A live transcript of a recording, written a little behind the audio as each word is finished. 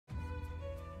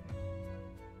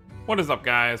What is up,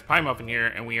 guys? Pie Muffin here,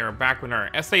 and we are back with our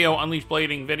SAO Unleashed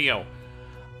Blading video.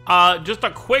 Just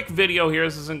a quick video here.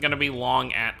 This isn't going to be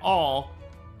long at all.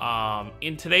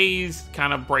 In today's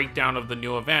kind of breakdown of the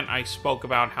new event, I spoke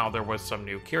about how there was some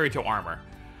new Kirito armor.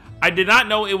 I did not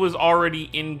know it was already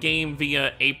in-game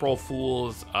via April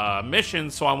Fool's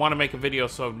missions, so I want to make a video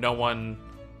so no one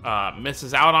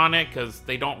misses out on it, because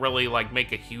they don't really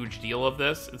make a huge deal of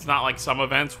this. It's not like some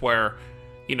events where,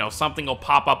 you know, something will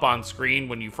pop up on screen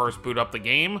when you first boot up the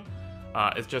game.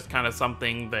 It's just kind of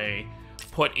something they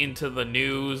put into the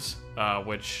news,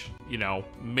 which, you know,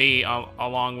 me,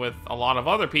 along with a lot of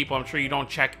other people, I'm sure you don't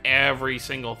check every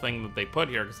single thing that they put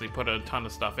here, because they put a ton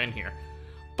of stuff in here.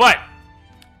 But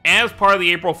as part of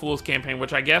the April Fool's campaign,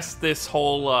 which I guess this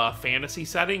whole fantasy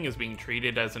setting is being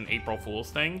treated as an April Fool's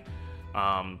thing,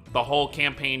 the whole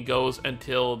campaign goes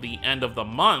until the end of the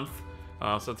month.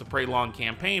 So it's a pretty long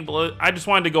campaign, but I just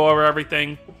wanted to go over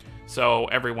everything so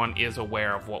everyone is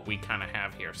aware of what we kind of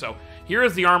have here. So here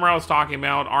is the armor I was talking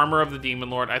about, Armor of the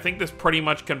Demon Lord. I think this pretty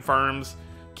much confirms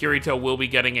Kirito will be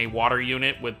getting a water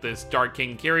unit with this Dark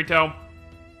King Kirito.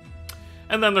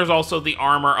 And then there's also the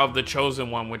Armor of the Chosen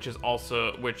One, which is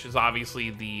obviously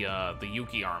the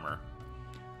Yuki armor.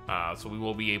 So we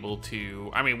will be able to,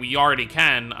 I mean, we already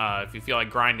can, if you feel like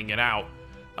grinding it out,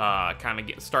 kind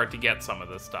of start to get some of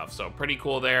this stuff. So pretty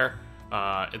cool there.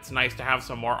 It's nice to have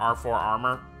some more R4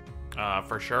 armor,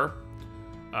 for sure.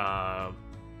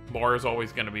 More is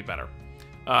always going to be better.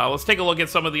 Let's take a look at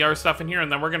some of the other stuff in here,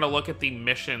 and then we're going to look at the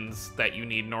missions that you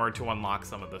need in order to unlock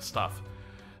some of this stuff.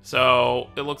 So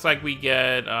it looks like we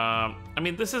get, I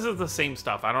mean, this isn't the same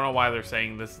stuff. I don't know why they're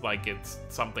saying this like it's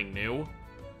something new.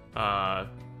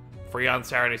 Free on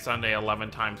Saturday, Sunday,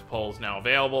 11 times polls now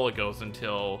available. It goes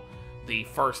until the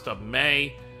 1st of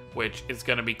May, which is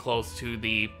going to be close to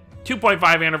the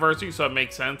 2.5 anniversary, so it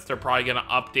makes sense. They're probably going to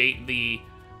update the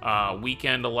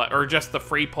weekend, or just the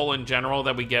free poll in general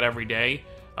that we get every day,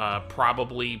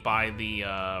 probably by the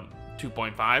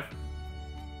 2.5.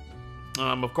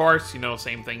 Of course, you know,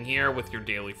 same thing here with your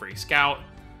daily free scout.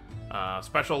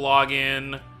 Special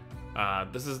login.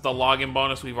 This is the login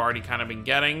bonus we've already kind of been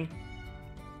getting.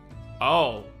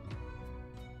 Oh.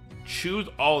 Choose.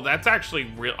 Oh, that's actually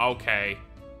real. Okay.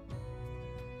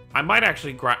 I might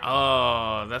actually grab.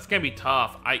 Oh, that's gonna be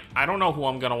tough. I don't know who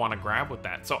I'm gonna want to grab with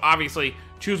that. So obviously,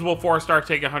 choosable 4-star,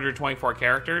 take 124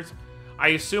 characters. I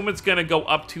assume it's gonna go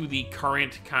up to the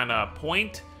current kind of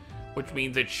point, which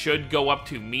means it should go up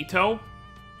to Mito.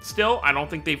 Still, I don't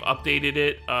think they've updated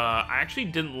it. I actually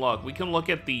didn't look. We can look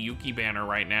at the Yuki banner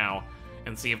right now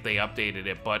and see if they updated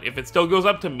it. But if it still goes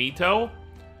up to Mito,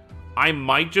 I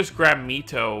might just grab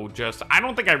Mito. I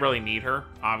don't think I really need her.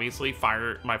 Obviously,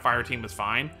 my fire team is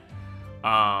fine.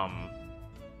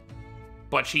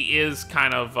 But she is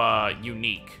kind of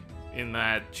unique in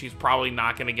that she's probably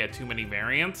not going to get too many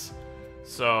variants.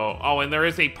 So, oh, and there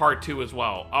is a part 2 as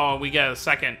well. Oh, and we get a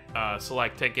second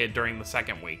select ticket during the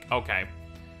second week. Okay.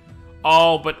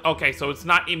 Oh, but okay, so it's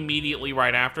not immediately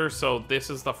right after. So this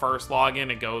is the first login.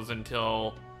 It goes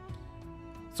until...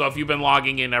 So if you've been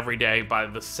logging in every day, by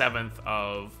the 7th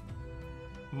of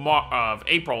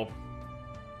April,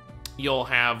 you'll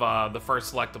have the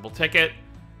first selectable ticket.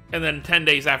 And then 10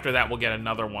 days after that, we'll get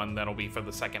another one that'll be for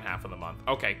the second half of the month.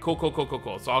 Okay,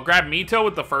 cool. So I'll grab Mito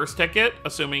with the first ticket,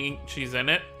 assuming she's in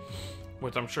it,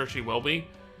 which I'm sure she will be.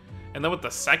 And then with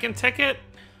the second ticket,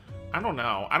 I don't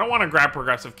know. I don't want to grab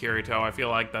Progressive Kirito. I feel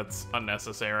like that's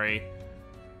unnecessary.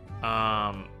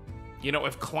 You know,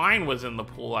 if Klein was in the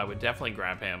pool, I would definitely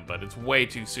grab him, but it's way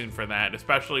too soon for that,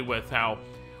 especially with how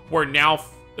we're now...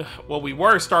 Well, we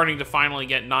were starting to finally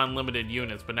get non-limited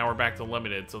units, but now we're back to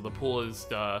limited, so the pool is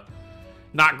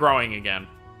not growing again.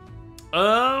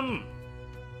 I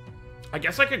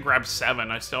guess I could grab 7.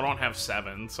 I still don't have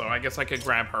 7, so I guess I could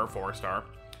grab her 4-star.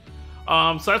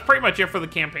 So that's pretty much it for the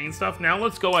campaign stuff. Now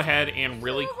let's go ahead and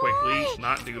really quickly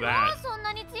not do that.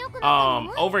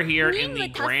 Over here in the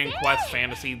Grand Quest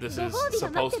Fantasy, this is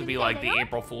supposed to be like the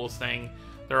April Fool's thing.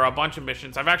 There are a bunch of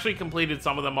missions. I've actually completed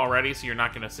some of them already, so you're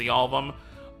not going to see all of them.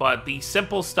 But the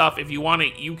simple stuff, if you want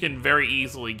it, you can very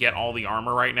easily get all the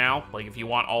armor right now. Like, if you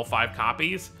want all 5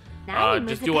 copies,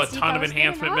 just do a ton of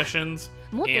enhancement missions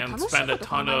and spend a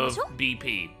ton of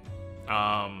BP.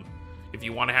 If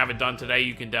you want to have it done today,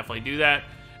 you can definitely do that.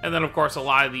 And then, of course, a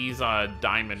lot of these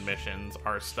diamond missions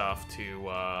are stuff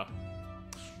to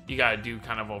you gotta do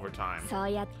kind of over time.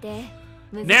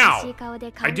 Now,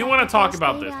 I do want to talk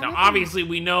about this. Now, obviously,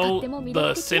 we know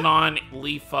the Sinon,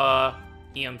 Lifa,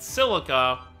 and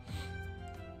Silica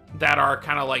that are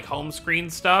kind of like home screen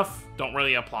stuff don't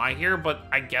really apply here, but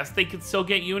I guess they could still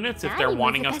get units if they're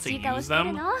wanting us to use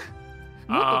them.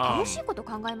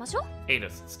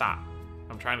 Adis, stop.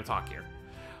 I'm trying to talk here.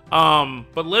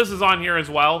 But Liz is on here as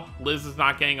well. Liz is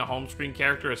not getting a home screen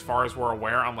character as far as we're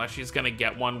aware, unless she's gonna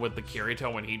get one with the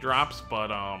Kirito when he drops, but,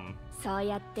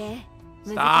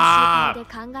 Stop!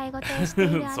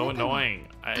 It's so annoying.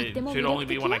 It should only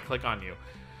be when I click on you.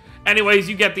 Anyways,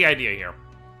 you get the idea here.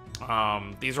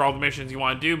 These are all the missions you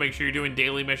want to do. Make sure you're doing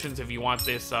daily missions if you want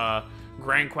this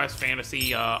Grand Quest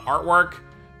Fantasy artwork.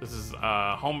 This is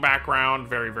home background.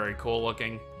 Very, very cool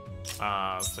looking.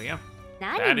 So yeah.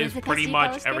 That is pretty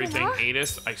much everything,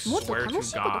 Adis. I swear to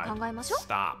God.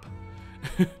 Stop.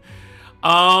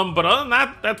 But other than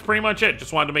that, that's pretty much it.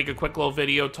 Just wanted to make a quick little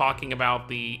video talking about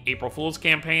the April Fool's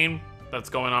campaign that's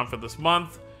going on for this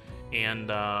month.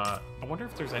 And I wonder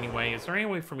if there's any way, is there any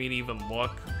way for me to even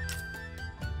look?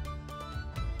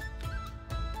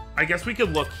 I guess we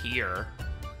could look here.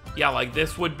 Yeah, like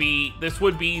this would be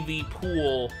the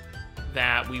pool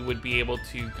that we would be able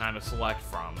to kind of select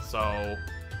from. So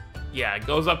yeah, it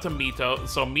goes up to Mito.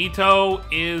 So Mito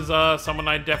is someone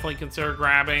I'd definitely consider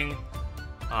grabbing.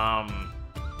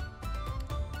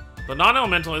 The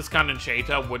non-elementalist kind of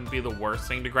Cheetah wouldn't be the worst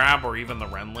thing to grab, or even the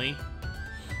Renly.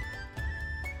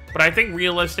 But I think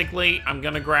realistically, I'm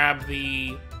gonna grab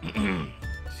the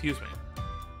excuse me.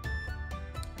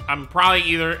 I'm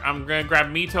gonna grab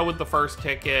Mito with the first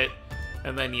ticket,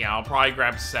 and then yeah, I'll probably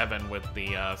grab 7 with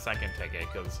the second ticket,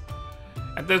 because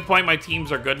at this point my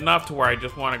teams are good enough to where I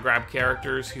just want to grab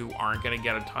characters who aren't gonna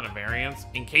get a ton of variance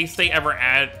in case they ever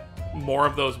add more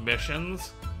of those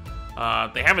missions.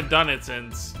 They haven't done it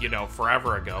since, you know,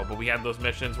 forever ago, but we had those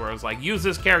missions where it was like, use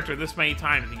this character this many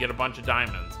times, you get a bunch of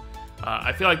diamonds.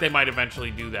 I feel like they might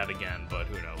eventually do that again, but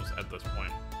who knows at this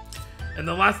point. And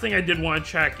the last thing I did want to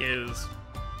check is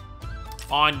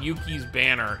on Yuki's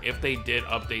banner, if they did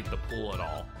update the pool at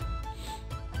all.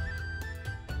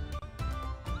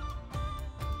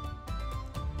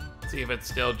 See if it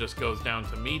still just goes down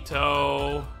to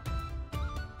Mito.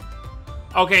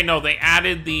 Okay, no, they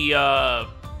added the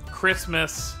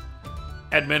Christmas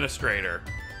administrator.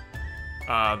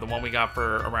 The one we got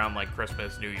for around like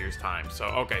Christmas, New Year's time. So,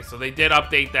 okay, so they did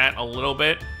update that a little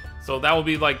bit. So that will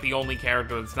be like the only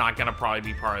character that's not going to probably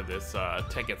be part of this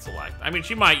ticket select. I mean,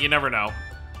 she might, you never know.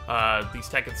 These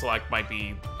ticket select might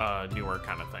be newer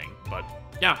kind of thing. But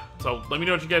yeah, so let me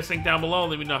know what you guys think down below.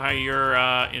 Let me know how you're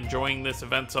enjoying this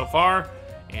event so far.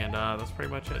 And that's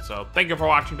pretty much it. So thank you for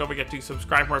watching. Don't forget to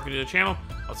subscribe for more if you're new to the channel.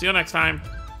 I'll see you next time.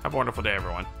 Have a wonderful day,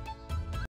 everyone.